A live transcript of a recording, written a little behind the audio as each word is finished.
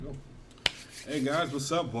Hey guys,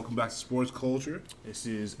 what's up? Welcome back to Sports Culture. This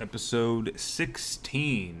is episode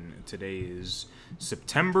 16. Today is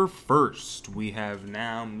September 1st. We have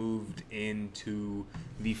now moved into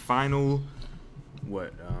the final,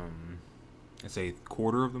 I'd say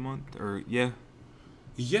quarter of the month? Yeah.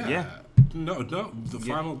 No, the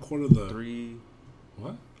final quarter of the...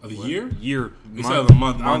 What? Of the year? Year. You said of the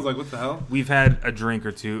month. I was like, what the hell? We've had a drink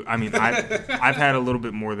or two. I mean, I've had a little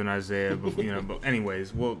bit more than Isaiah, but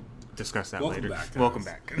anyways, we'll discuss that later. Welcome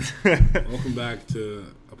back. Welcome back to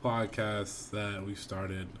a podcast that we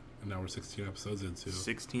started, and now we're 16 episodes into.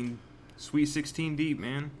 16, sweet 16 deep,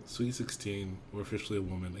 man. Sweet 16. We're officially a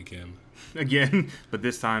woman again. Again, but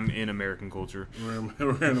this time in American culture. We're an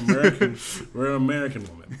American. We're an American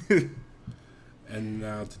woman. And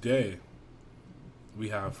now today, we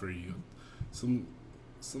have for you some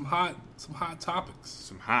hot topics.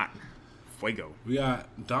 Some hot fuego. We got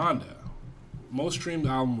Donda, most streamed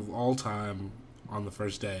album of all time on the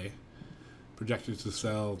first day, projected to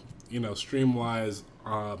sell, stream wise,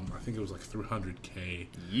 I think it was like 300K.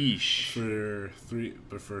 Yeesh.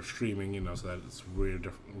 For streaming, so that it's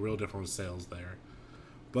real different sales there.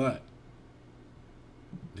 But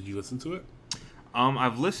did you listen to it?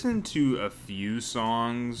 I've listened to a few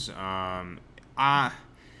songs.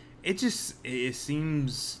 It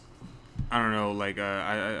seems, I don't know, like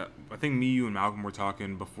I think me, you, and Malcolm were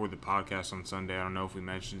talking before the podcast on Sunday. I don't know if we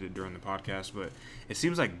mentioned it during the podcast, but it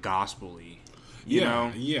seems like gospel-y. You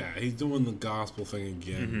know? Yeah, he's doing the gospel thing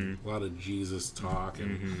again. Mm-hmm. A lot of Jesus talk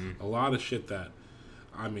and a lot of shit that,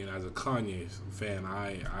 I mean, as a Kanye fan,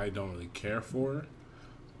 I don't really care for,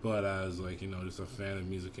 but as just a fan of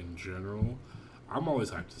music in general, I'm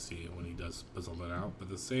always hyped to see it when he does put something out. But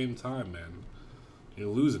at the same time, man, you're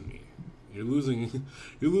losing me. You're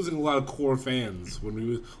losing a lot of core fans.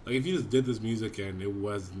 If you just did this music and it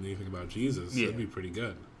wasn't anything about Jesus, it'd be pretty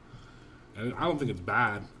good. And I don't think it's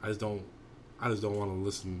bad. I just don't want to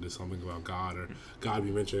listen to something about God or God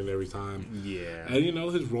be mentioned every time. Yeah. And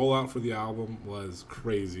his rollout for the album was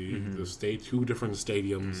crazy. The two different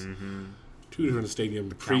stadiums. Two different stadium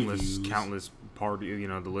previews. Countless party,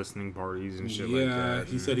 the listening parties and shit like that.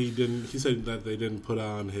 Yeah, he said that they didn't put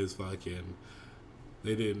on his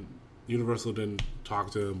Universal didn't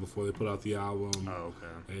talk to him before they put out the album. Oh, okay.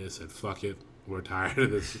 They just said, fuck it. We're tired of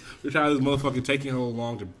this. We're tired of this motherfucker taking so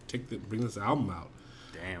long to bring this album out.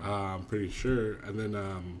 Damn. I'm pretty sure. And then,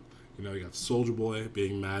 you got Soulja Boy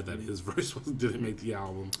being mad that his verse didn't make the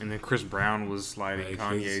album. And then Chris Brown was sliding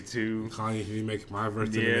Kanye too. Kanye didn't make my verse.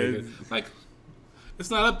 Didn't make it. It's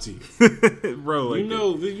not up to you, bro. You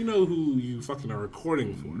know who you fucking are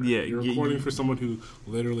recording for. Yeah, you're recording for someone who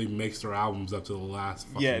literally makes their albums up to the last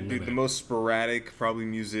fucking minute. Dude, the most sporadic probably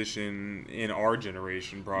musician in our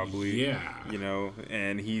generation, probably. Yeah,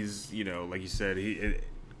 and he's like you said,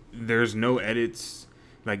 there's no edits.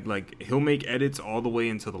 Like he'll make edits all the way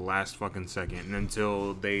until the last fucking second, and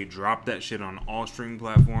until they drop that shit on all streaming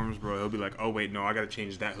platforms, bro. He'll be like, oh wait, no, I gotta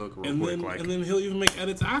change that hook real quick. And then he'll even make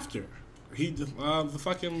edits after. Life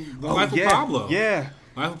of Pablo. Yeah.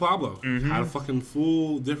 Life of Pablo had a fucking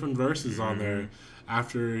full different verses on there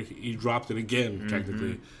after he dropped it again,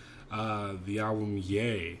 technically. The album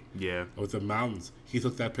Yay. Yeah. With the mountains. He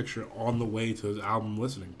took that picture on the way to his album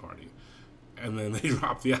listening party. And then they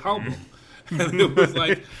dropped the album. And it was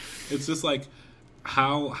like, it's just like,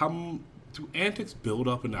 how do Antics build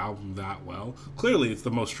up an album that well? Clearly, it's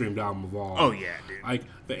the most streamed album of all. Oh, yeah, dude. Like,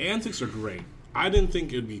 the Antics are great. I didn't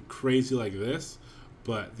think it'd be crazy like this,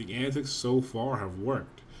 but the Antics so far have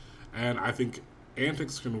worked. And I think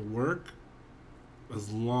Antics can work as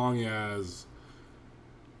long as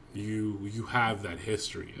you have that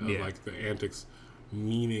history of the Antics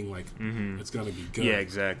meaning it's gonna be good. Yeah,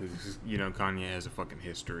 exactly. Kanye has a fucking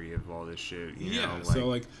history of all this shit.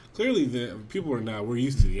 So clearly we're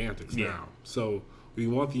used to the Antics now. So we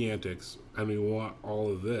want the Antics and we want all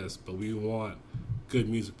of this, but we want good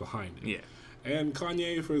music behind it. Yeah. And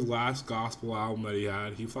Kanye, for his last gospel album that he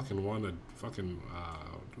had, he fucking won a fucking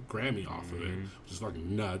Grammy off of it, which is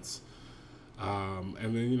fucking nuts. And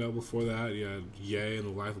then, before that, you had Ye and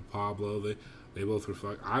The Life of Pablo. They both were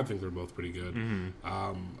I think they're both pretty good.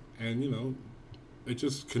 And, it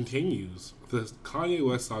just continues. The Kanye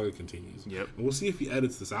West saga continues. Yep. And we'll see if he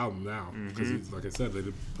edits this album now. Because, like I said, they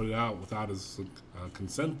did put it out without his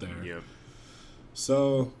consent there. Yep.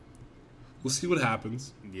 So... we'll see what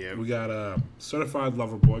happens. Yeah. We got Certified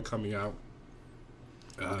Lover Boy coming out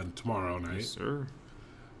tomorrow night. Yes, sir.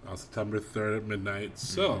 September 3rd at midnight.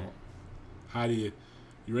 So, how do you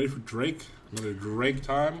ready for Drake? Another Drake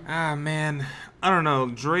time? Ah, man. I don't know.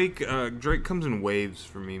 Drake comes in waves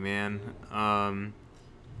for me, man.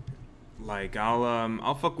 like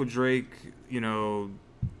I'll fuck with Drake,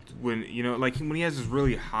 when like when he has this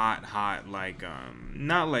really hot like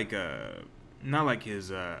not like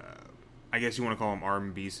his I guess you want to call them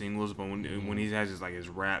R&B singles, but when he has his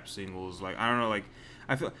rap singles, like I don't know, like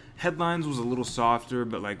I feel Headlines was a little softer,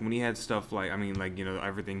 but like when he had stuff like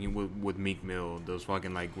everything he with Meek Mill, those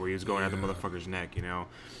fucking like where he was going at the motherfucker's neck,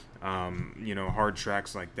 hard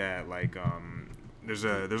tracks like that, like there's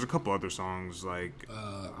a couple other songs like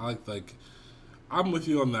I like I'm with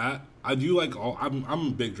you on that. I do like all. I'm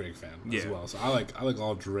a big Drake fan as well, so I like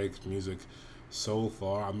all Drake's music. So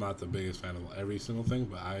far, I'm not the biggest fan of every single thing,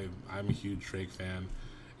 but I'm a huge Drake fan,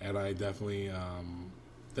 and I definitely am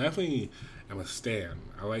a stan.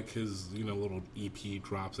 I like his little EP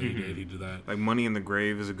drops that he did. He did that. Like Money in the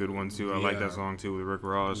Grave is a good one too. I like that song too with Rick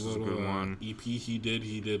Ross. Is a good one. EP he did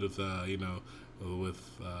with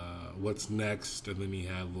with What's Next, and then he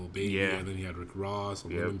had Lil Baby, and then he had Rick Ross,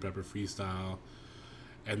 Lemon Pepper Freestyle.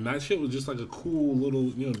 And that shit was just like a cool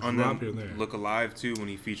little, drop here and there. Look Alive too, when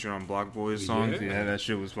he featured on Block Boys songs. Yeah, that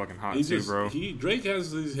shit was fucking hot too, bro. Drake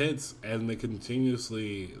has these hits, and they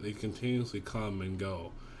continuously come and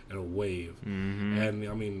go in a wave. Mm-hmm. And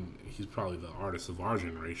I mean, he's probably the artist of our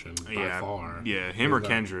generation by far. Yeah, him or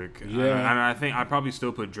Kendrick. Yeah, I think I'd probably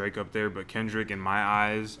still put Drake up there, but Kendrick, in my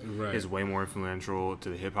eyes, is way more influential to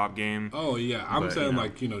the hip hop game. Oh yeah, I'm saying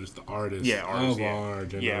just the artist of our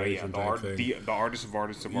generation. The artist of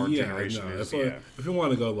artists of our generation. If you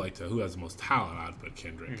want to go to who has the most talent, I'd put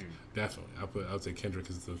Kendrick. Mm-hmm. Definitely, I would say Kendrick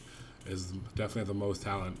is definitely the most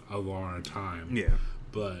talent of our time. Yeah,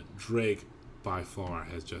 but Drake, by far,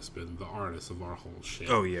 has just been the artist of our whole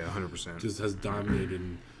shit. Oh yeah, 100%. Just has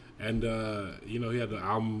dominated, and he had the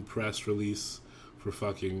album press release for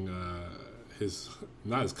fucking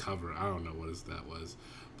not his cover. I don't know what that was,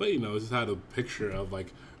 but it just had a picture of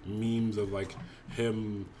like memes of like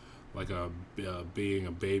him like being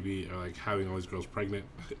a baby or like having all these girls pregnant.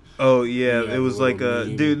 Oh yeah, it was like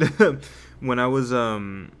dude. When I was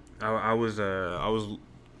I was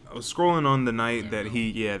scrolling on the night that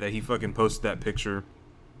he fucking posted that picture,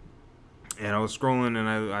 and I was scrolling and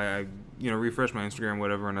I refreshed my Instagram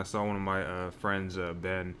whatever, and I saw one of my friends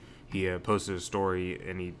Ben. He posted a story,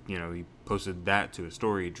 and he posted that to a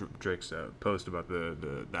story, Drake's post about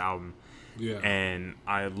the album. Yeah. And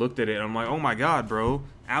I looked at it and I'm like, oh my god, bro,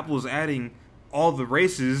 Apple's adding all the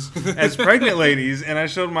races as pregnant ladies. And I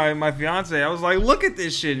showed my fiance, I was like, look at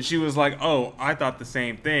this shit, and she was like, oh, I thought the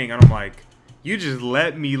same thing. And I'm like, you just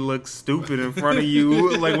let me look stupid in front of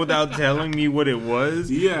you, like, without telling me what it was.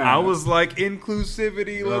 Yeah. I was like,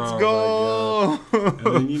 inclusivity, let's go. And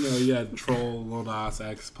then, you had Troll Lil Nas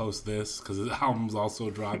X post this, because his album's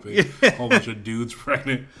also dropping. A whole bunch of dudes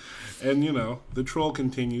pregnant. And, the troll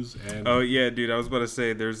continues. And oh, yeah, dude, I was about to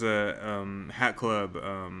say, there's a Hat Club.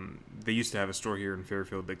 They used to have a store here in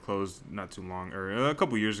Fairfield. They closed not too long, or a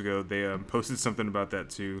couple years ago. They posted something about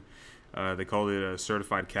that, too. They called it a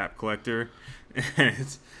certified cap collector.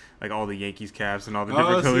 It's like all the Yankees caps and all the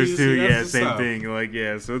different colors too. Yeah, same thing. Like,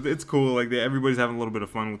 yeah, so it's cool. Like, everybody's having a little bit of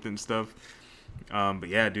fun with it and stuff. But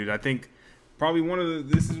yeah, dude, I think probably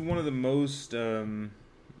this is one of the most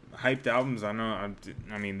hyped albums I know.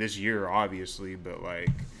 I mean, this year obviously, but like,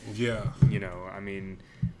 yeah, I mean,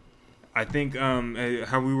 I think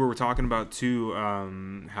how we were talking about too,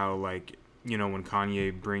 how like, when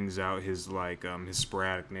Kanye brings out his like his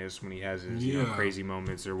sporadicness, when he has his crazy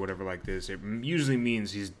moments or whatever like this, it usually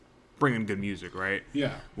means he's bringing good music, right?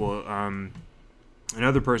 Yeah. Well,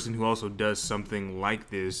 another person who also does something like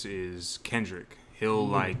this is Kendrick. He'll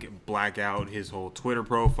like black out his whole Twitter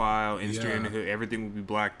profile, Instagram, everything will be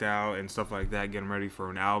blacked out and stuff like that, getting ready for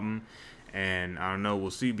an album. And I don't know, we'll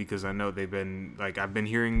see, because I know they've been like, I've been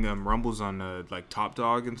hearing rumbles on like Top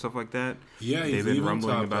Dog and stuff like that. Yeah, they've been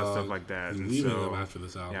rumbling about stuff like that. He's leaving them after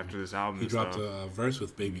this album. After this album, he dropped a verse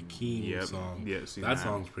with Baby Keem song. Yeah, that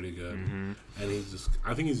song's pretty good. Mm-hmm. And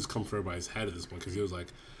I think he's just come for everybody's head at this point, because he was like,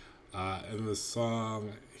 in the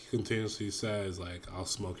song, he continuously says like, "I'll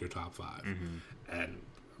smoke your top 5," and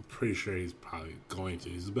I'm pretty sure he's probably going to.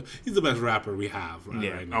 He's the best rapper we have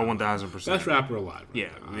right now. 1,000%. Best rapper alive. Right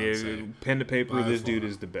now, pen to paper, this dude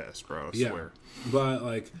is the best, bro. I swear. But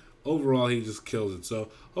like, overall, he just kills it. So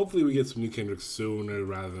hopefully we get some new Kendrick sooner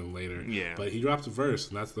rather than later. Yeah. But he dropped a verse,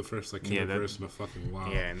 and that's the first like Kendrick verse in a fucking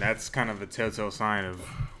while. Yeah, and that's kind of a telltale sign of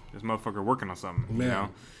this motherfucker working on something. Man.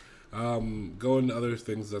 Going to other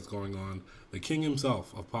things that's going on. The king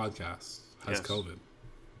himself of podcasts has COVID.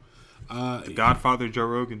 The Godfather Joe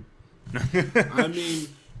Rogan. I mean,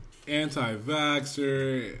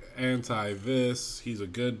 anti-vaxxer, anti-this. He's a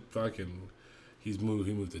good fucking. He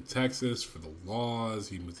moved to Texas for the laws.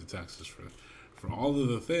 He moved to Texas for all of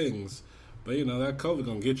the things, but that COVID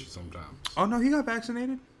gonna get you sometimes. Oh no, he got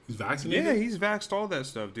vaccinated. He's vaccinated. Yeah, he's vaxxed all that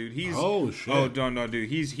stuff, dude. He's shit. Oh no, dude.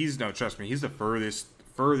 He's no. Trust me. He's the furthest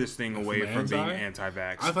thing away from being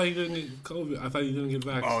anti-vax. I thought he didn't get COVID. I thought he didn't get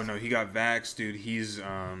vaxxed. Oh no, he got vaxxed, dude. He's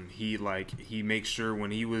he makes sure when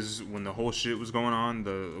the whole shit was going on,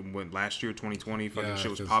 when last year 2020 fucking shit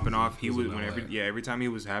was popping off, he would every time he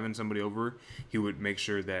was having somebody over, he would make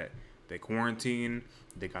sure that they quarantine.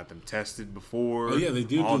 They got them tested before. Oh yeah, they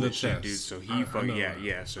do all do the test, shit, dude. So he fucking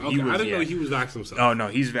So okay, he was. I didn't know he was vaxxed himself. Oh no,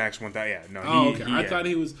 he's vaxxed 1,000. Yeah, no. I thought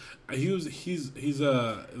he was. He's that's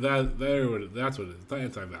what it is. Not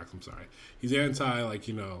anti-vax. I'm sorry. He's anti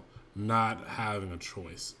not having a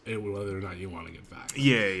choice whether or not you want to get vaxxed.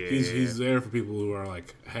 He's there for people who are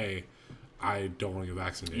like, hey, I don't want to get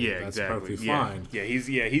vaccinated. Yeah, that's exactly. perfectly fine.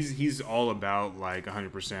 He's all about like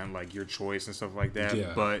 100% like your choice and stuff like that.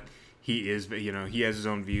 Yeah. But he is, he has his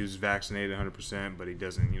own views, vaccinated 100%, but he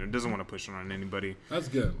doesn't want to push it on anybody. That's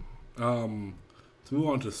good. To move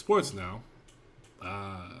on to sports now.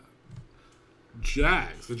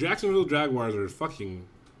 Jags. The Jacksonville Jaguars are fucking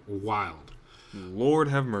wild. Lord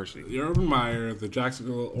have mercy. The Urban Meyer, the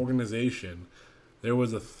Jacksonville organization, there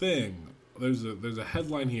was a thing. There's a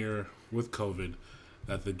headline here with COVID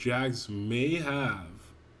that the Jags may have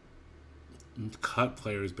cut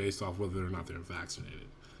players based off whether or not they're vaccinated.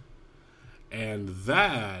 And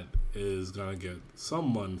that is going to get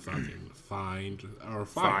someone fucking fined or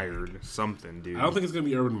fired. Something, dude. I don't think it's going to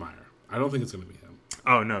be Urban Meyer. I don't think it's going to be him.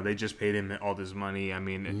 Oh, no. They just paid him all this money. I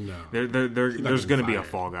mean, no. there's going to be a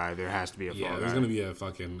fall guy. There has to be a fall guy. Yeah, there's going to be a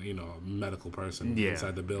fucking, medical person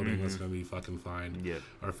inside the building that's going to be fucking fined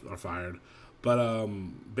or fired. But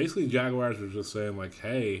basically, Jaguars were just saying, like,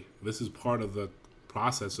 hey, this is part of the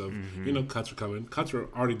process of, cuts are coming. Cuts are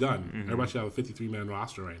already done. Everybody should have a 53-man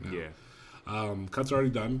roster right now. Yeah. Cuts are already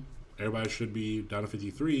done. Everybody should be down to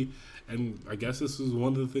 53. And I guess this is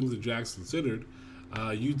one of the things that Jags considered.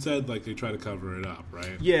 You'd said, like, they try to cover it up,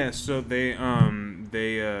 right? Yeah, so they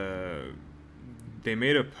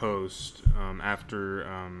made a post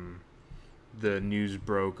after the news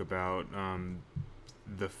broke about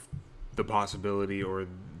the possibility or,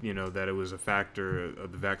 that it was a factor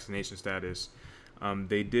of the vaccination status.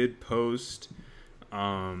 They did post...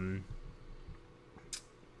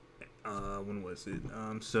 when was it?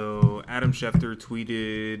 So Adam Schefter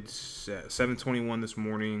tweeted 7:21 this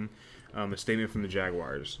morning a statement from the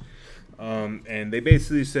Jaguars. And they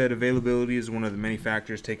basically said availability is one of the many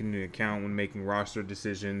factors taken into account when making roster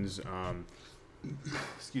decisions.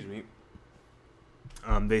 Excuse me.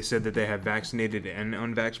 They said that they have vaccinated and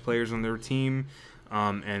unvaxxed players on their team.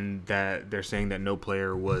 And that they're saying that no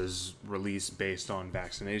player was released based on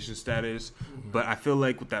vaccination status. But I feel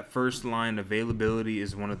like with that first line, availability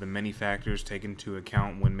is one of the many factors taken into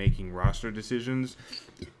account when making roster decisions.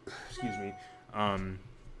 Excuse me.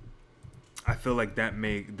 I feel like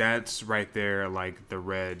that's right there, like the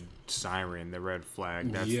red siren, the red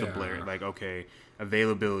flag. That's the blare. Like, okay,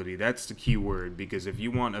 availability. That's the key word, because if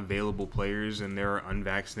you want available players and there are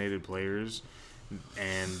unvaccinated players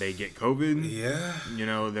and they get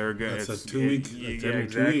COVID, they're good. That's a 2 week. Exactly,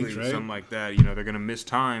 2 weeks, right? Something like that. They're gonna miss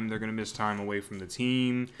time. They're gonna miss time away from the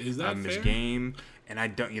team. Is that miss fair? Game. And I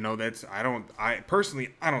don't, I personally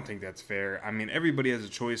don't think that's fair. I mean, everybody has a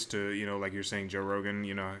choice to, like you're saying, Joe Rogan,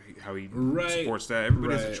 how he supports that.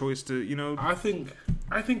 Everybody has a choice to, I think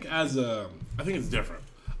it's different.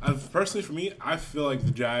 Personally, for me, I feel like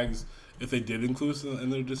the Jags, if they did include us in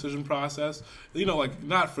their decision process, like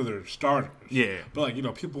not for their starters, but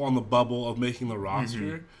like people on the bubble of making the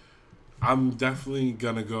roster, I'm definitely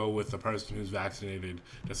gonna go with the person who's vaccinated,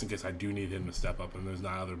 just in case I do need him to step up and there's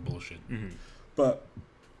not other bullshit. But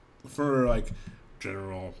for like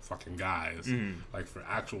general fucking guys, like for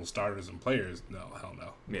actual starters and players, no, hell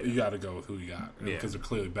no. Yeah. You got to go with who you got because they're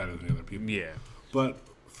clearly better than the other people. Yeah. But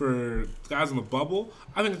for guys in the bubble,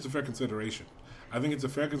 I think it's a fair consideration. I think it's a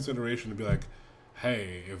fair consideration to be like,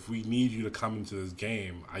 hey, if we need you to come into this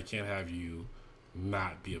game, I can't have you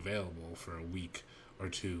not be available for a week or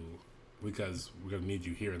two because we're going to need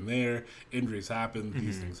you here and there. Injuries happen.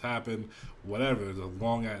 These things happen. Whatever. It's a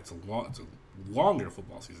longer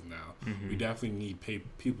football season now. We definitely need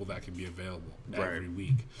people that can be available every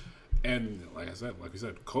week. And like we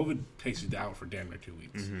said, COVID takes you down for damn near 2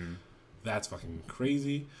 weeks. That's fucking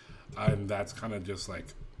crazy. And that's kind of just like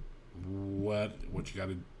what you got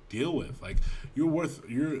to deal with. Like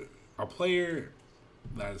you're a player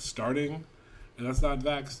that is starting and that's not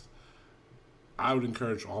vaxxed. I would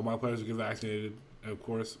encourage all my players to get vaccinated, of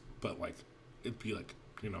course, but like it'd be like,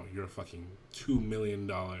 you're a fucking $2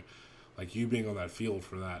 million, like you being on that field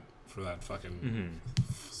for that fucking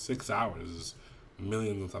 6 hours is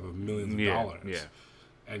millions on top of millions of dollars. Yeah.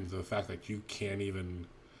 And the fact that you can't even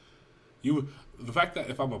the fact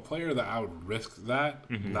that if I'm a player that I would risk that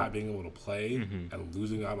not being able to play and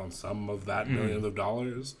losing out on some of that millions of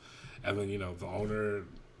dollars, and then the owner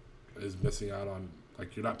is missing out on,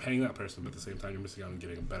 like, you're not paying that person, but at the same time you're missing out on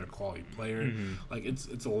getting a better quality player. Like,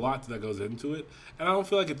 it's a lot that goes into it, and I don't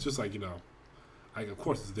feel like it's just like like, of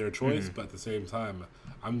course it's their choice, but at the same time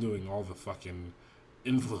I'm doing all the fucking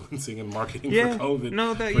influencing and marketing for COVID.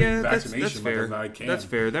 No, that's fair. That's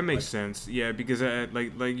fair. That makes sense. Yeah, because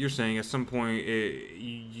like you're saying, at some point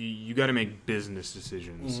you got to make business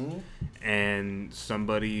decisions, and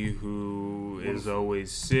somebody who is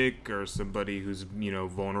always sick, or somebody who's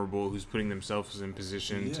vulnerable, who's putting themselves in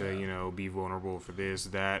position to be vulnerable for this,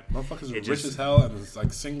 that. Motherfuckers are rich as hell and it's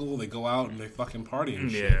like single. They go out and they fucking party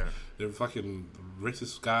and shit. They're fucking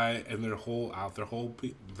richest guy in their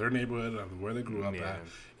neighborhood, where they grew up at.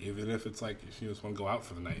 Even if it's like, if you just want to go out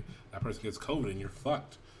for the night, that person gets COVID and you're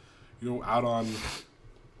fucked. You're out on,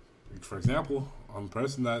 for example, on the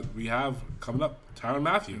person that we have coming up, Tyrann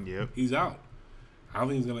Mathieu. Yep. He's out. I don't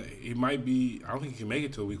think I don't think he can make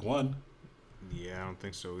it to week 1. Yeah, I don't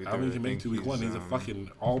think so either. I don't think he can make it to week 1. He's a fucking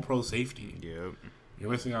all-pro safety. Yep. You're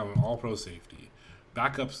missing out on all-pro safety.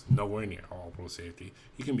 Backup's nowhere near all-pro safety.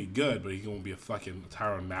 He can be good, but he won't be a fucking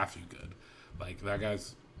Tyrann Mathieu good. Like, that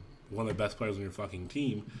guy's one of the best players on your fucking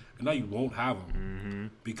team, and now you won't have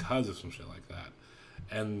him because of some shit like that.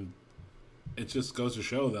 And it just goes to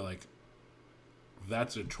show that, like,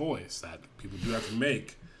 that's a choice that people do have to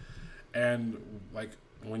make. And, like,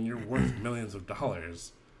 when you're worth millions of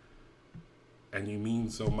dollars and you mean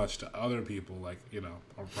so much to other people, like,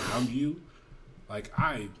 around you, like,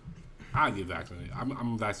 I get vaccinated.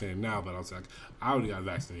 I'm vaccinated now, but I was like, I already got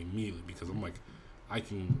vaccinated immediately because I'm like,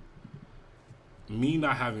 me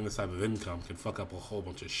not having this type of income can fuck up a whole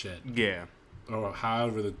bunch of shit. Yeah. Or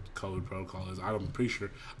however the COVID protocol is. I'm pretty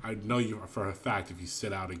sure, I know you for a fact, if you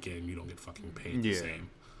sit out a game, you don't get fucking paid the same.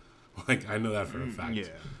 Like, I know that for a fact. Yeah.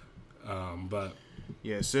 But.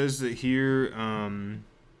 Yeah, it says that here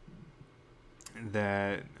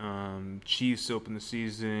that Chiefs open the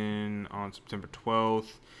season on September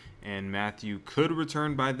 12th. And Mathieu could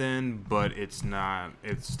return by then, but it's not.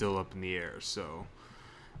 It's still up in the air. So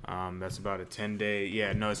that's about a 10-day.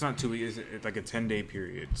 Yeah, no, it's not 2 weeks. It's like a 10-day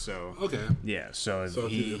period. So okay. Yeah. So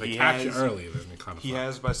if they catch you early, then it kind of. He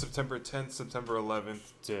has by September 10th, September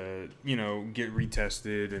 11th to get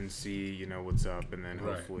retested and see what's up, and then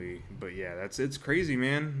hopefully. Right. But yeah, it's crazy,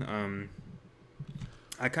 man.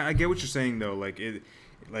 I get what you're saying though. Like it,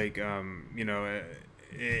 like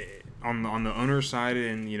on the owner side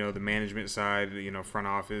and the management side, front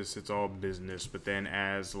office, it's all business. But then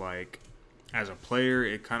as a player,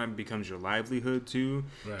 it kind of becomes your livelihood too.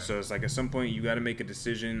 Right. So it's like at some point you got to make a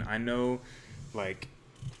decision. I know, like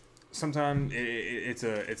sometimes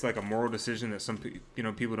it's like a moral decision that some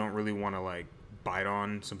people don't really want to like bite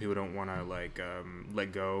on. Some people don't want to like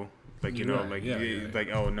let go. Like like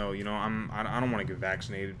oh no, I don't want to get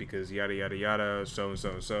vaccinated because yada yada yada, so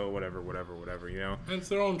whatever. And it's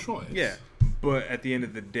their own choice. Yeah, but at the end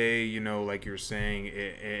of the day, like you're saying,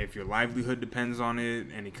 if your livelihood depends on it,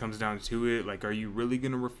 and it comes down to it, like, are you really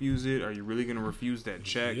gonna refuse it? Are you really gonna refuse that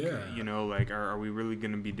check? Yeah. Like, are we really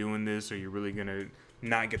gonna be doing this? Are you really gonna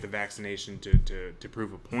not get the vaccination to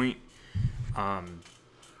prove a point? I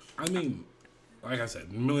mean, like I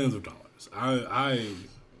said, millions of dollars.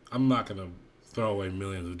 I'm not going to throw away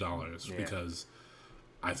millions of dollars because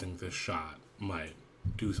I think this shot might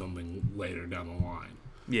do something later down the line.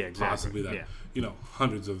 Yeah, exactly. Possibly that,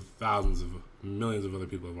 hundreds of thousands of millions of other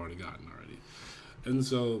people have already gotten already. And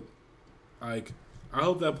so, like, I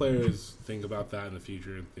hope that players think about that in the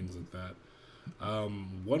future and things like that.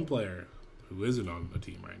 One player who isn't on the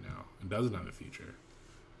team right now and doesn't have a future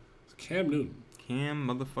is Cam Newton. Cam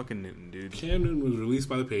motherfucking Newton, dude. Cam Newton was released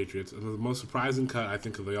by the Patriots, and the most surprising cut, I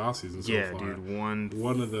think, of the offseason so far. Yeah, dude,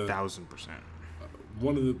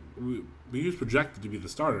 1,000%. He was projected to be the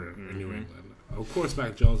starter in New England. Of course,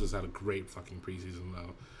 Mac Jones has had a great fucking preseason,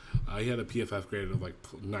 though. He had a PFF grade of like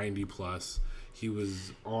 90 plus. He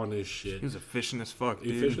was on his shit. He was efficient as fuck,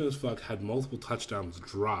 dude. Efficient as fuck. Had multiple touchdowns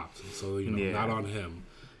dropped, so not on him.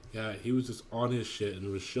 Yeah, he was just on his shit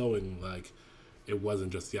and was showing like. It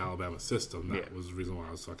wasn't just the Alabama system. That was the reason why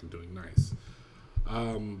I was fucking doing nice.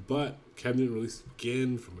 But Cam Newton released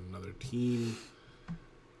again from another team.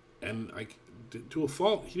 And like to a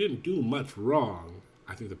fault, he didn't do much wrong.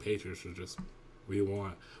 I think the Patriots are just we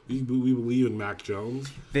believe in Mac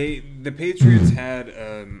Jones. The Patriots had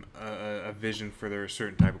a vision for their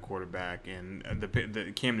certain type of quarterback, and the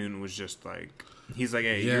Cam Newton was just like He's like,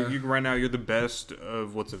 hey, Yeah. you right now you're the best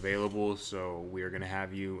of what's available, so we're gonna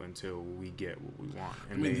have you until we get what we want.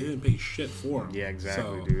 And they didn't pay shit for him. Yeah,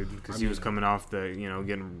 exactly, so, dude. Because he was coming off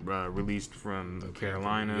getting released from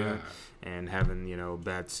Carolina and having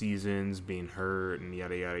bad seasons, being hurt, and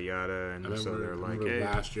yada yada yada. And so they're like, hey,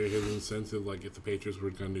 last year his incentive, like if the Patriots were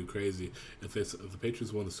gonna do crazy, if the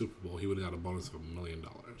Patriots won the Super Bowl, he would have got a bonus of $1 million.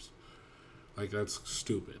 Like that's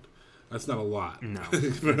stupid. That's not a lot. No,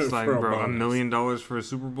 it's like, bro, $1 million for a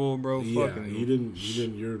Super Bowl, bro. Yeah, fucking you didn't.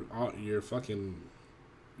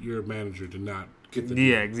 Your manager did not get the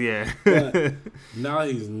deal. Yeah. But now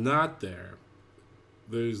he's not there.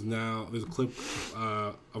 There's a clip,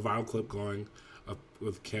 a viral clip going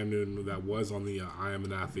with Cam Newton that was on the I Am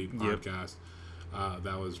an Athlete podcast.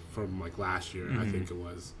 That was from like last year, I think it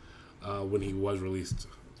was, when he was released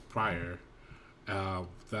prior.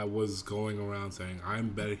 That was going around saying, I'm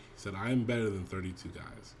better. He said, I'm better than 32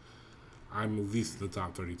 guys. I'm at least in the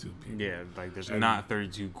top 32 people. Yeah, like there's not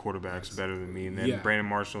 32 quarterbacks better than me. And then Brandon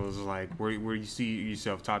Marshall is like, where you see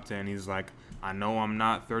yourself top 10? He's like, I know I'm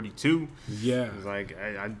not 32. Yeah. He's like,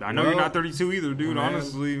 I know you're not 32 either, dude. Man,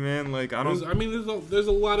 honestly, man, like I don't. There's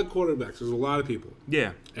a lot of quarterbacks. There's a lot of people.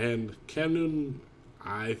 Yeah. And Cam Newton,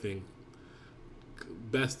 I think,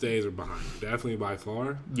 best days are behind him. Definitely by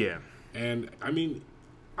far. Yeah. And I mean,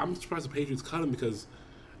 I'm surprised the Patriots cut him because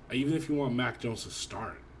even if you want Mac Jones to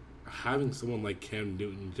start, having someone like Cam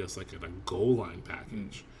Newton just like in a goal line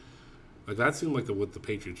package, like that seemed like what the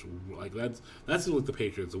Patriots like. That seemed like the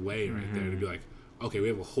Patriots' way right there to be like, okay, we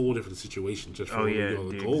have a whole different situation just for when we go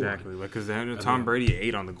to the goal exactly. line. Like because Tom Brady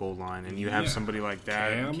ate on the goal line, and you have somebody like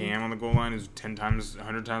that, Cam on the goal line is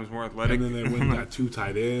 100 times more athletic. And then they went and got 2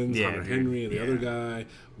 tight ends, Hunter Henry and the other guy.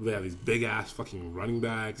 They have these big ass fucking running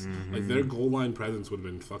backs. Like their goal line presence would have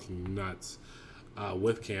been fucking nuts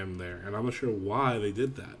with Cam there, and I'm not sure why they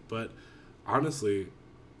did that. But honestly,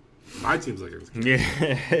 my team's like against Cam.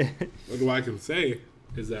 Yeah. What I can say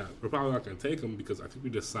is that we're probably not going to take him because I think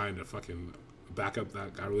we just signed a fucking backup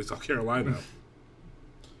that got released off Carolina.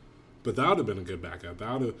 But that would have been a good backup.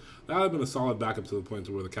 That would have been a solid backup to the point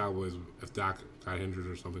to where the Cowboys, if Dak got injured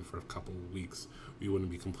or something for a couple of weeks, we wouldn't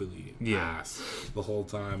be completely ass the whole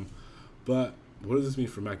time. But what does this mean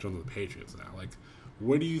for Mac Jones and the Patriots now? Like,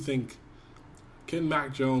 where do you think can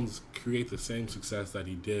Mac Jones create the same success that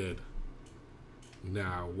he did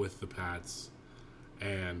now with the Pats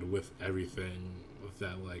and with everything with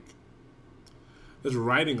that, like, there's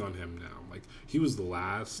writing on him now. Like, he was the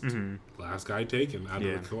last guy taken out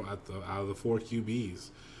of the 4 QBs.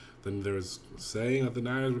 Then there was saying that the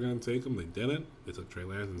Niners were going to take him. They didn't. They took Trey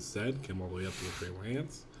Lance instead. Came all the way up to the Trey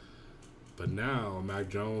Lance. But now Mac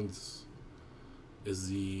Jones is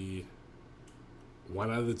the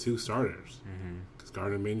one out of the 2 starters. Because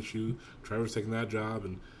Gardner Minshew, Trevor's taking that job,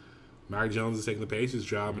 and Mac Jones is taking the Patriots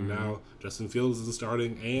job, and now Justin Fields isn't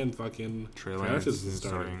starting, and fucking Trey Lance isn't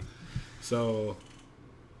starting. So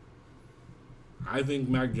I think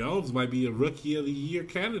Mac Jones might be a Rookie of the Year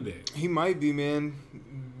candidate. He might be, man.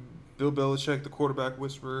 Bill Belichick, the quarterback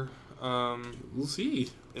whisperer. We'll see.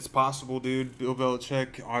 It's possible, dude. Bill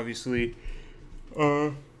Belichick, obviously,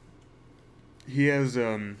 he has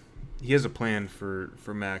a plan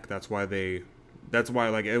for Mac. That's why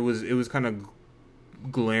like it was kind of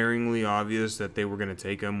glaringly obvious that they were going to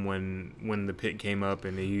take him when the pick came up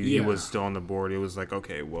and he was still on the board. It was like,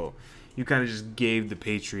 okay, well, you kind of just gave the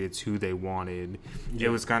Patriots who they wanted. It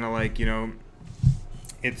was kind of like,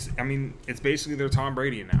 it's basically their Tom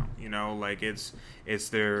Brady now, like it's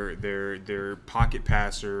their pocket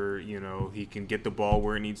passer, he can get the ball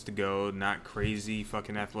where it needs to go, not crazy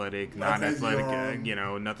fucking athletic,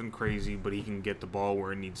 nothing crazy, but he can get the ball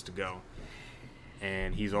where it needs to go.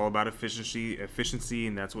 And he's all about efficiency,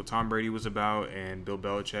 and that's what Tom Brady was about. And Bill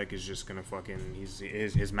Belichick is just gonna fucking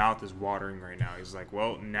his mouth is watering right now. He's like,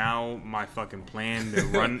 well, now my fucking plan to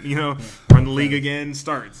run the league again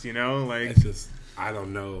starts. Like it's just I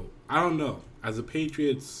don't know. As a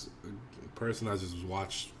Patriots person, I just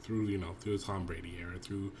watched through through the Tom Brady era,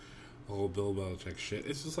 through the whole Bill Belichick shit.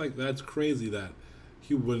 It's just like that's crazy that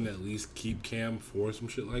he wouldn't at least keep Cam for some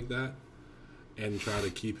shit like that. And try to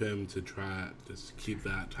keep him to keep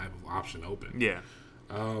that type of option open. Yeah.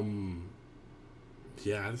 I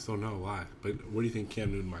just don't know why. But where do you think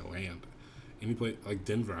Cam Newton might land? Any place like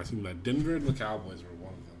Denver? I think that Denver and the Cowboys were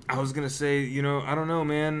one of them. I was gonna say, I don't know,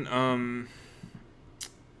 man.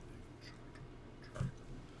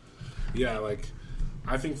 Yeah, like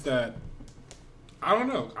I think that I don't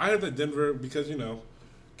know. I heard that Denver because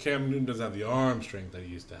Cam Newton doesn't have the arm strength that he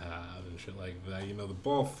used to have and shit like that. The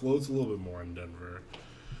ball floats a little bit more in Denver.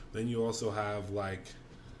 Then you also have, like,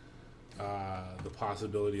 the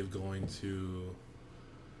possibility of going to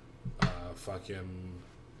fucking,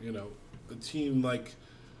 a team like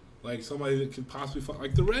somebody that could possibly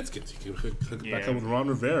like the Redskins. He could hook back up with Ron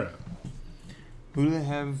Rivera. Who do they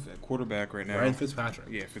have at quarterback right now? Ryan Fitzpatrick.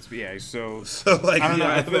 Yeah, so like, I don't know.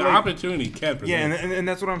 I the feel like, opportunity can present. Yeah, and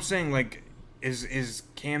that's what I'm saying. Like, is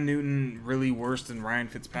Cam Newton really worse than Ryan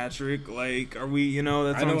Fitzpatrick? Like, are we?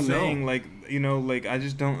 That's what I'm saying. Like, like I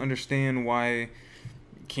just don't understand why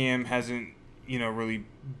Cam hasn't, really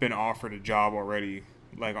been offered a job already.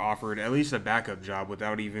 Like, offered at least a backup job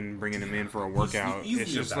without even bringing him in for a workout.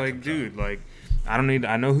 It's just like, dude, like, I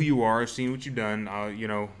know who you are. I've seen what you've done.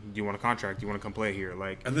 Do you want a contract? Do you want to come play here?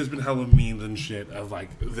 Like, and there's been hella memes and shit of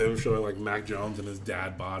like them showing like Mac Jones and his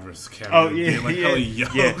dad bod versus Cam Newton being like hella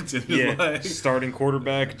yoked and like, starting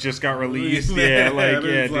quarterback just got released. Man,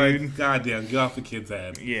 dude. Like, goddamn, get off the kid's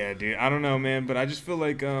head. Yeah, dude. I don't know, man, but I just feel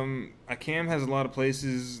like Cam has a lot of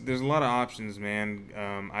places. There's a lot of options,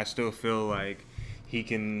 man. I still feel like he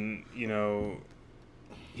can,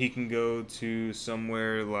 he can go to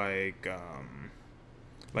somewhere like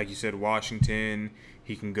you said, Washington.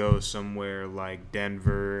 He can go somewhere like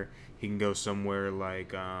Denver. He can go somewhere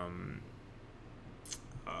like, man,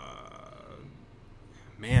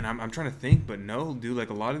 I'm trying to think, but no, dude. Like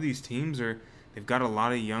a lot of these teams they've got a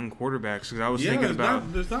lot of young quarterbacks. Because I was thinking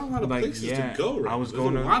about there's not a lot of places to go. Right? There's a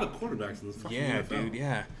lot of quarterbacks in this fucking NFL. Dude.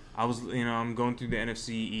 Yeah, I was, I'm going through the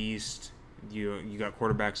NFC East. You got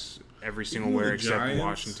quarterbacks every single where except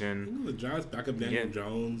Washington. The Giants backup Daniel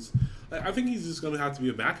Jones. I think he's just going to have to be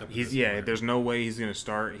a backup. There's no way he's going to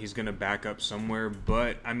start. He's going to back up somewhere.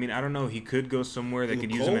 But I mean, I don't know. He could go somewhere that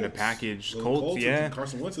could use him in a package. Colts, yeah.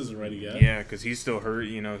 Carson Wentz isn't ready yet. Yeah, because he's still hurt.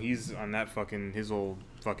 He's on that his old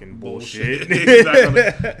fucking bullshit.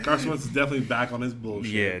 Carson Wentz is definitely back on his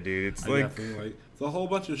bullshit. Yeah, dude. It's it's a whole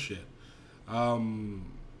bunch of shit.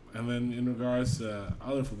 And then in regards to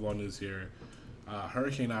other football news here,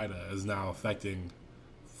 Hurricane Ida is now affecting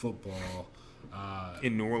football.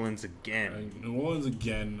 In New Orleans again.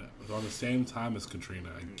 On the same time as Katrina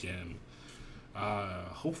again.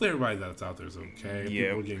 Hopefully everybody that's out there is okay. Yep.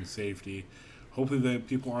 People are getting safety. Hopefully that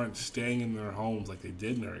people aren't staying in their homes like they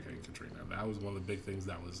did in Hurricane Katrina. That was one of the big things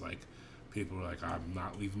that was like, people were like, I'm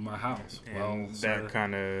not leaving my house. And that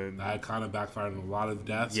kind of backfired on a lot of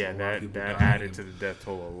deaths. Yeah, that added to the death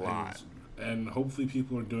toll a lot. And hopefully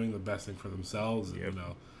people are doing the best thing for themselves and,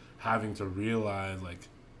 having to realize, like,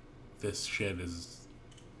 this shit is...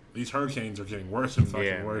 These hurricanes are getting worse and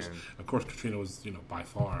fucking worse. Man. Of course, Katrina was, by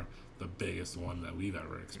far the biggest one that we've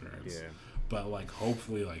ever experienced. Yeah. But, like,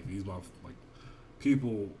 hopefully, like, these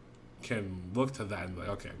people can look to that and be like,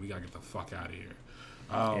 okay, we gotta get the fuck out of here.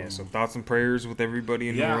 So thoughts and prayers with everybody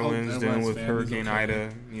in New Orleans dealing with Hurricane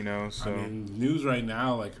Ida, so. I mean, news right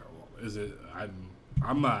now, like,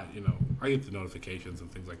 I'm not, I get the notifications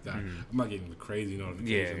and things like that. I'm not getting the crazy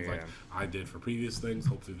notifications like I did for previous things.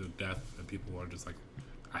 Hopefully the death and people are just, like,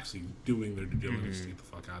 actually doing their due diligence to get the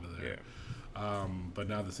fuck out of there. Yeah. But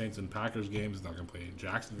now the Saints and Packers game is not going to play in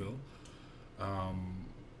Jacksonville.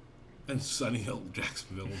 And Sunny Hill,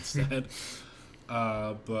 Jacksonville instead.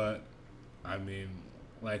 But, I mean,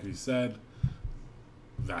 like we said,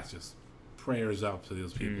 that's just prayers up to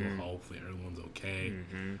those people. Hopefully everyone's okay.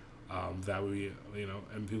 That we,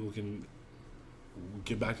 and people can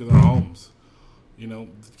get back to their homes.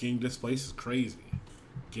 Getting displaced is crazy.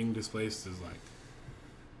 Getting displaced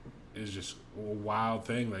is just a wild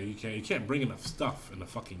thing. Like you can't bring enough stuff in the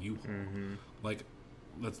fucking U-Haul. Like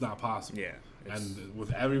that's not possible. Yeah. And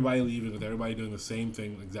with everybody leaving, with everybody doing the same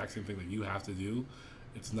thing, exact same thing that you have to do,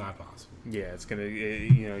 it's not possible. Yeah, it's gonna,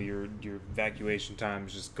 your evacuation time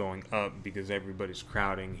is just going up because everybody's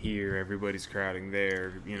crowding here, everybody's crowding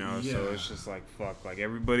there, So it's just like fuck. Like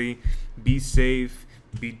everybody, be safe,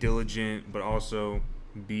 be diligent, but also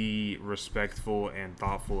be respectful and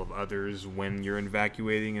thoughtful of others when you're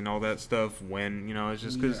evacuating and all that stuff. When it's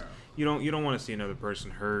just because you don't want to see another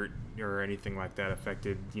person hurt or anything like that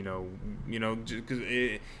affected. Because you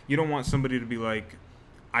don't want somebody to be like,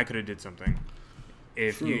 I could have did something.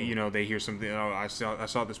 If they hear something, I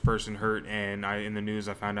saw this person hurt, and in the news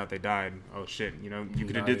I found out they died. Oh shit, you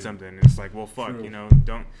could have did something. It's like, well, fuck,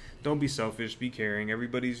 don't be selfish, be caring.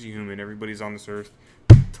 Everybody's human. Everybody's on this earth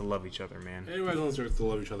to love each other, man. Everybody's on this earth to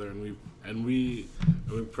love each other, and we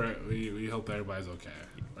hope everybody's okay.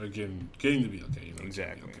 Or getting to be okay.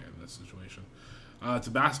 Exactly. Okay in this situation. To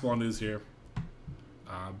basketball news here.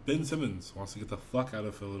 Ben Simmons wants to get the fuck out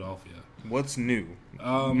of Philadelphia. What's new? But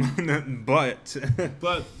I mean,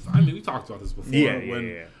 we talked about this before.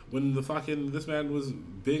 When the fucking this man was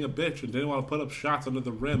being a bitch and didn't want to put up shots under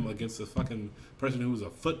the rim against the fucking person who was a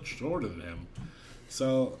foot shorter than him.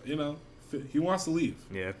 So he wants to leave.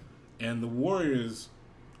 Yeah. And the Warriors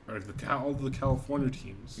are all the California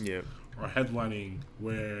teams. Yeah. Are headlining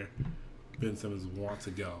where Ben Simmons wants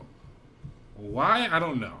to go. Why? I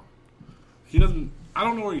don't know. He doesn't. I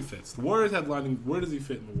don't know where he fits. The Warriors headlining. Where does he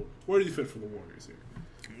fit where does he fit for the Warriors here?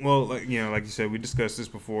 Well, like you said, we discussed this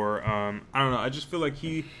before. I don't know. I just feel like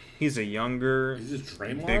he's a younger,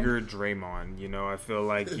 bigger Draymond. I feel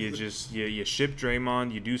like you just you ship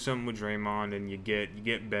Draymond, you do something with Draymond, and you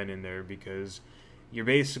get Ben in there because you're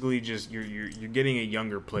basically just you're getting a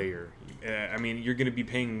younger player. I mean, you're going to be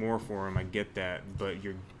paying more for him. I get that, but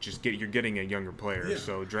you're getting a younger player. Yeah.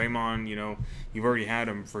 So Draymond, you've already had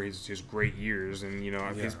him for his great years, and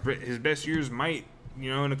his best years might.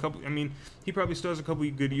 In a couple, I mean, he probably still has a couple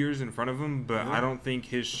of good years in front of him, but I don't think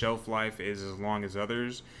his shelf life is as long as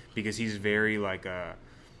others because he's very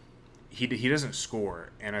he doesn't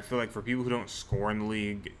score, and I feel like for people who don't score in the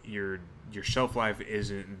league, your shelf life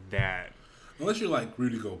isn't that. Unless you're like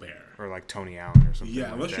Rudy Gobert or like Tony Allen or something.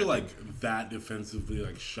 Yeah, unless you're like that defensively,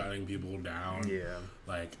 like shutting people down. Yeah,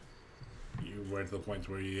 like we're at the point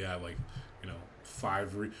where you have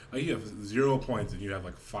you have 0 points and you have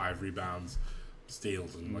like 5 rebounds.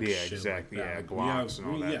 Steals and shit exactly. Like that. Like blocks and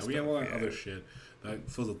all that stuff. We have a lot of other shit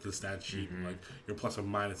that fills up the stat sheet. And like your plus or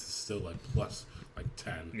minus is still like plus like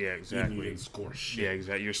 10. Yeah, exactly. You didn't score shit. Yeah,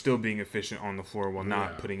 exactly. You're still being efficient on the floor while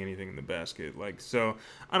not putting anything in the basket. So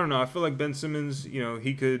I don't know. I feel like Ben Simmons,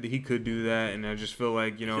 he could do that, and I just feel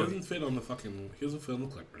like he doesn't fit on the he doesn't fit on the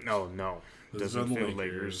Clippers. No, doesn't fit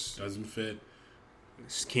Lakers. Doesn't fit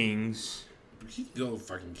Kings. He can go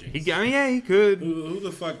fucking Kings. He could. Who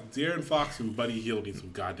the fuck? De'Aaron Fox and Buddy Hield need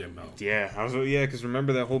some goddamn help. Yeah, because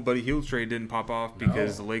remember that whole Buddy Hield trade didn't pop off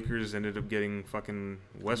because the Lakers ended up getting fucking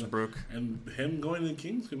Westbrook. And him going to the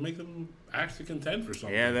Kings could make them actually contend for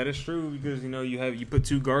something. Yeah, that is true because you put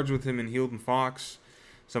 2 guards with him in Hield and Fox,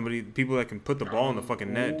 people that can put the ball in the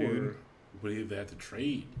fucking net, dude. But they have to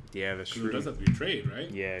trade. Yeah, that's true. It does have to be a trade,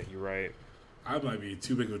 right? Yeah, you're right. I might be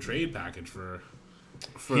too big of a trade package for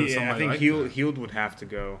I think Hield would have to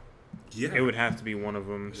go. Yeah, it would have to be one of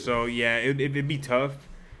them. So yeah, it'd be tough.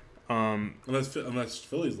 Unless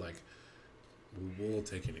Philly's like, we'll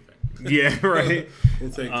take anything. Yeah, right. We'll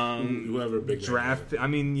take whoever big draft. I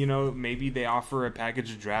mean, maybe they offer a package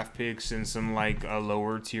of draft picks and some like a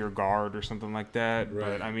lower tier guard or something like that.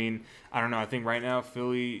 Right. But I mean, I don't know. I think right now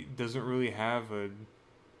Philly doesn't really have a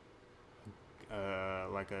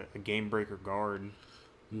game breaker guard.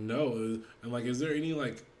 No, and is there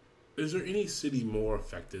any city more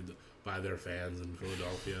affected by their fans than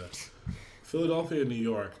Philadelphia? Philadelphia and New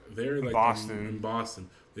York, they're like in Boston.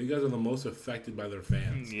 You guys are the most affected by their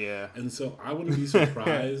fans. Yeah. And so I wouldn't be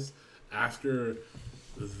surprised after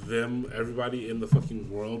everybody in the fucking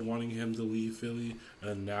world wanting him to leave Philly,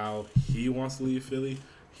 and now he wants to leave Philly.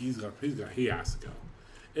 He has to go.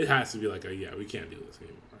 It has to be like we can't do this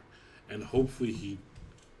anymore. And hopefully he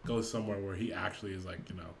goes somewhere where he actually is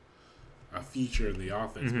a feature in the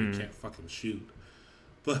offense, but he can't fucking shoot.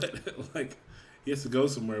 But he has to go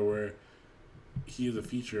somewhere where he is a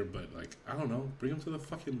feature, but I don't know, bring him to the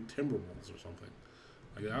fucking Timberwolves or something.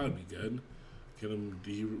 That would be good. Get him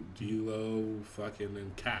D'Lo, fucking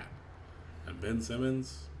and Cat, and Ben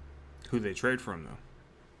Simmons. Who they trade from though?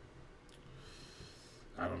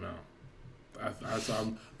 I don't know.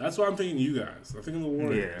 That's why I'm thinking you guys. I'm thinking the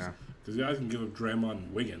Warriors. Yeah. Because you guys can give up Draymond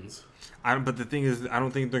and Wiggins. But the thing is, I don't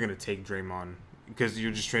think they're going to take Draymond because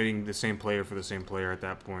you're just trading the same player for the same player at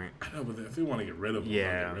that point. I know, but if they want to get rid of him,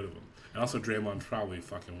 get rid of him. And also, Draymond probably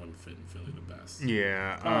fucking wouldn't fit in Philly the best.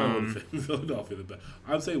 Yeah. Probably wouldn't fit in Philadelphia the best.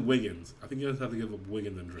 I'd say Wiggins. I think you guys have to give up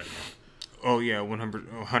Wiggins and Draymond. Oh yeah,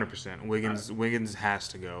 100%. Wiggins has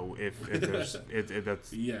to go if there's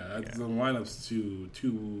that's. Yeah, the lineup's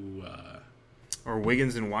too. Or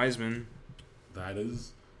Wiggins and Wiseman. That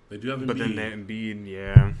is. They do have Embiid. But then that Embiid,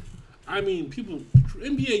 yeah. I mean,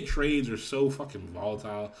 NBA trades are so fucking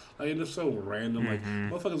volatile. And they're so random.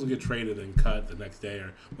 Motherfuckers will get traded and cut the next day,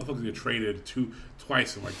 or motherfuckers get traded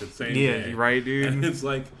twice in the same day. Yeah, right, dude. And it's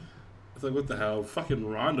like, what the hell? Fucking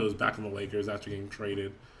Rondo's back on the Lakers after getting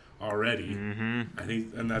traded already.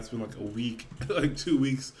 Mm-hmm. And that's been a week, 2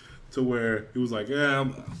 weeks, to where he was like,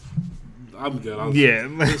 yeah, I'm good.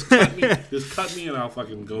 Just cut me and I'll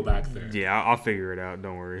fucking go back there. Yeah, I'll figure it out.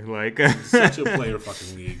 Don't worry. It's such a player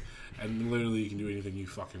fucking league. And literally you can do anything you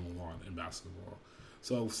fucking want in basketball.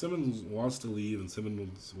 So if Simmons wants to leave and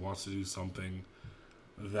Simmons wants to do something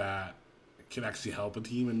that can actually help a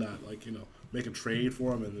team and not make a trade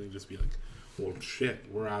for him and then just be like, well shit,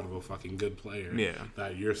 we're out of a fucking good player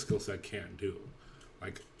that your skill set can't do.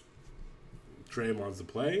 Draymond's the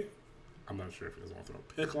play. I'm not sure if he doesn't want to throw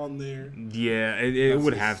a pick on there. Yeah, it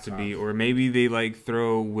would just have to tough. be. Or maybe they, like,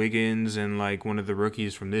 throw Wiggins and, like, one of the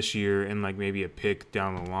rookies from this year and, like, maybe a pick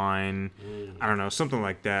down the line. I don't know, something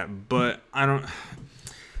like that. But I don't...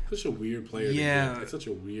 Such a weird player to get. It's such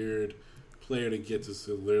a weird player to get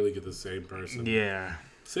to literally get the same person. Yeah.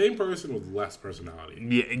 Same person with less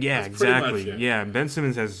personality. Yeah, exactly. Yeah, Ben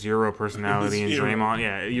Simmons has zero personality, and Draymond.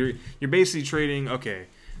 Yeah, you're basically trading. Okay,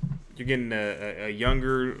 you're getting a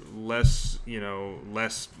younger, less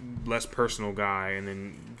personal guy, and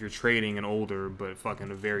then you're trading an older but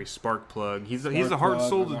fucking a very spark plug. He's the heart and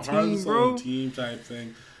soul of the team, bro. Team type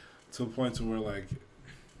thing, to a point to where like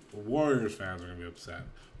Warriors fans are gonna be upset,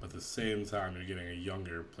 but at the same time you're getting a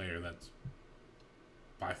younger player that's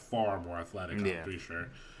by far more athletic, I'm pretty sure.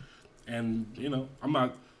 And, you know,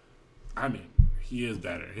 he is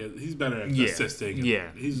better. He's better at assisting.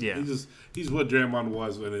 He's what Draymond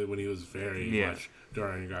was when he was very much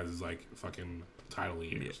during you guys' like fucking title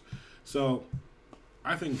years. Yeah. So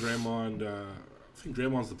I think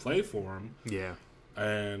Draymond's the play for him. Yeah.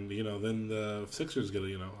 And, you know, then the Sixers get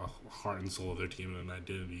a heart and soul of their team and an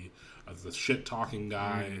identity as the shit-talking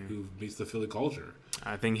guy who meets the Philly culture.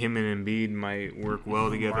 I think him and Embiid might work well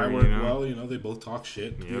together. Well, you know, they both talk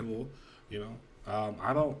shit. People, you know.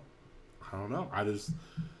 I don't know.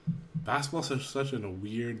 Basketball's such in a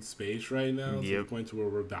weird space right now to the point to where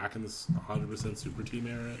we're back in this 100% super team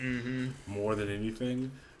era more than anything.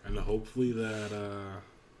 And hopefully that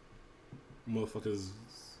motherfuckers...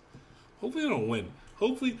 Hopefully they don't win.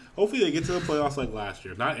 Hopefully they get to the playoffs like last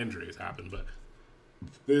year. Not injuries happen, but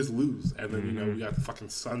they just lose. And then, you know, we got the fucking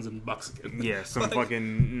Suns and Bucks again. Yeah, some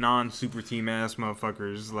fucking non-super team ass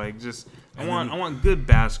motherfuckers. Like, just, I want good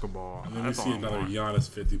basketball. And then we see another Giannis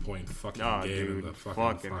 50-point fucking game dude, in the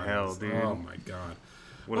fucking hell, dude. Oh, my God.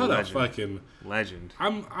 What a legend. Fucking legend.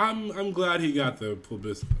 I'm glad he got the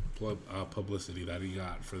publicity that he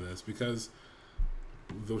got for this, because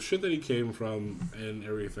the shit that he came from and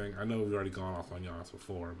everything, I know we've already gone off on Giannis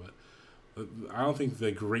before, but I don't think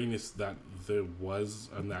the greatness that there was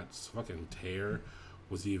on that fucking tear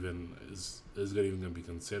was even is even going to be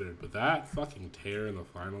considered. But that fucking tear in the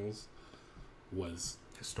finals was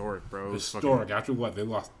historic, bro. Historic. After what? They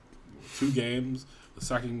lost 2 games. The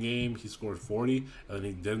second game, he scored 40, and then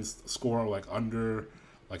he didn't score like under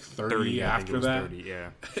like 30 after that. 30, yeah.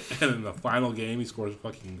 And in the final game, he scores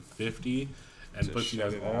fucking 50 and puts you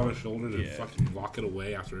guys all on his shoulders and fucking walk it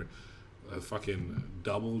away after a fucking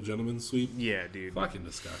double gentleman sweep. Yeah, dude. Fucking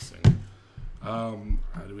disgusting. Do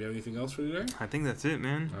we have anything else for today? I think that's it,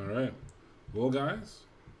 man. All right. Well, guys,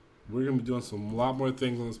 we're going to be doing a lot more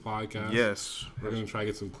things on this podcast. Yes. We're going to try to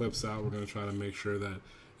get some clips out. We're going to try to make sure that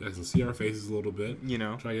you guys can see our faces a little bit. You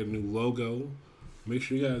know. Try to get a new logo. Make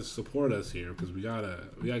sure you guys support us here, because we gotta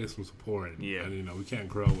get some support. Yeah. And, you know, we can't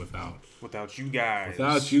grow without you guys.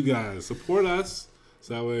 Without you guys. Support us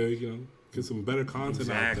so that way, you know, get some better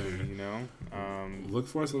content out there. You know, look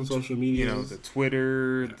for us on social media. You know, the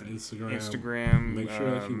Twitter, Instagram. Make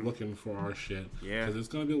sure that you're looking for our shit. Yeah, because there's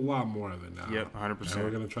gonna be a lot more of it now. Yep, 100%. And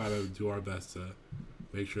we're gonna try to do our best to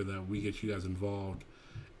make sure that we get you guys involved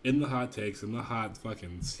in the hot takes, in the hot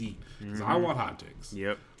fucking seat. Because I want hot takes.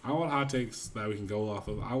 Yep. I want hot takes that we can go off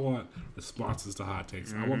of. I want responses to hot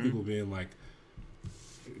takes. I want people being like,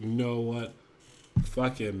 you know what,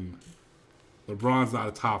 fucking LeBron's not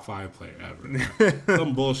a top 5 player ever.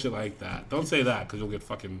 Some bullshit like that. Don't say that, because you'll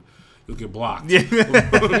get blocked. Yeah.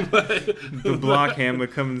 The block hammer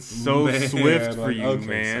coming so swift for you,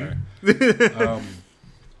 man.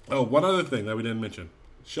 One other thing that we didn't mention.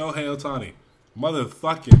 Shohei Ohtani.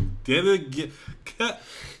 Motherfucking did it get...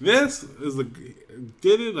 This is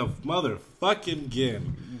did it a motherfucking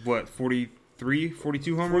again. What, 43,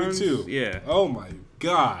 42 home runs? 42. Yeah. Oh, my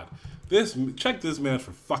God. Check this man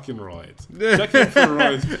for fucking roids. Check him for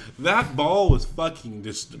roids. That ball was fucking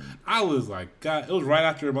just... I was like, God, it was right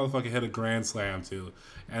after a motherfucker hit a grand slam, too.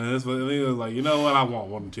 And he was like, you know what? I want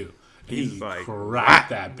 1 2. He's like, cracked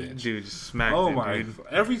that bitch. Dude, just smacked it, my! Dude.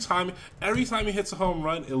 Every time he hits a home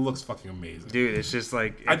run, it looks fucking amazing. Dude, it's just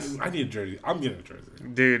like... I need a jersey. I'm getting a jersey.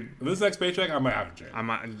 Dude. This next paycheck, I might have a jersey.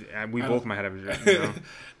 We both might have a jersey, you know?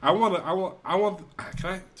 I want... Can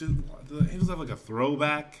I... Do the Angels have like a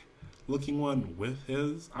throwback looking one with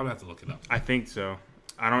his? I'm gonna have to look it up. I think so.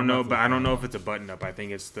 I don't know, but I don't know if it's a button up. I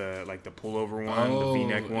think it's the pullover one, the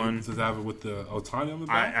V-neck one. Does it have it with the Ohtani on the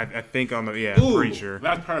back? I think on the I'm pretty sure.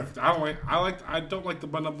 That's perfect. I don't like the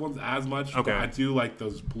button up ones as much. Okay. But I do like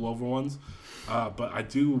those pullover ones. But I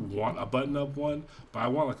do want a button up one. But I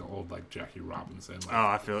want like an old like Jackie Robinson. Like,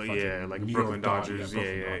 I feel like Brooklyn Dodgers.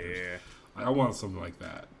 Yeah. I want something like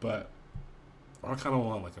that. But I kind of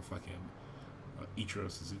want like a fucking Ichiro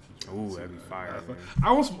Suzuki jersey. Ooh, that'd be fire.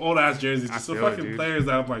 I want some old ass jerseys, just some fucking dude. players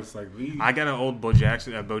that I'm like these. I got an old Bo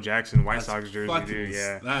Jackson White Sox jersey, dude.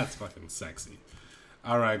 Yeah, that's fucking sexy.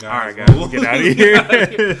 All right, guys. All right, guys, we'll get out of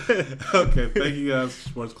here. Okay, thank you guys for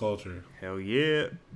sports culture. Hell yeah.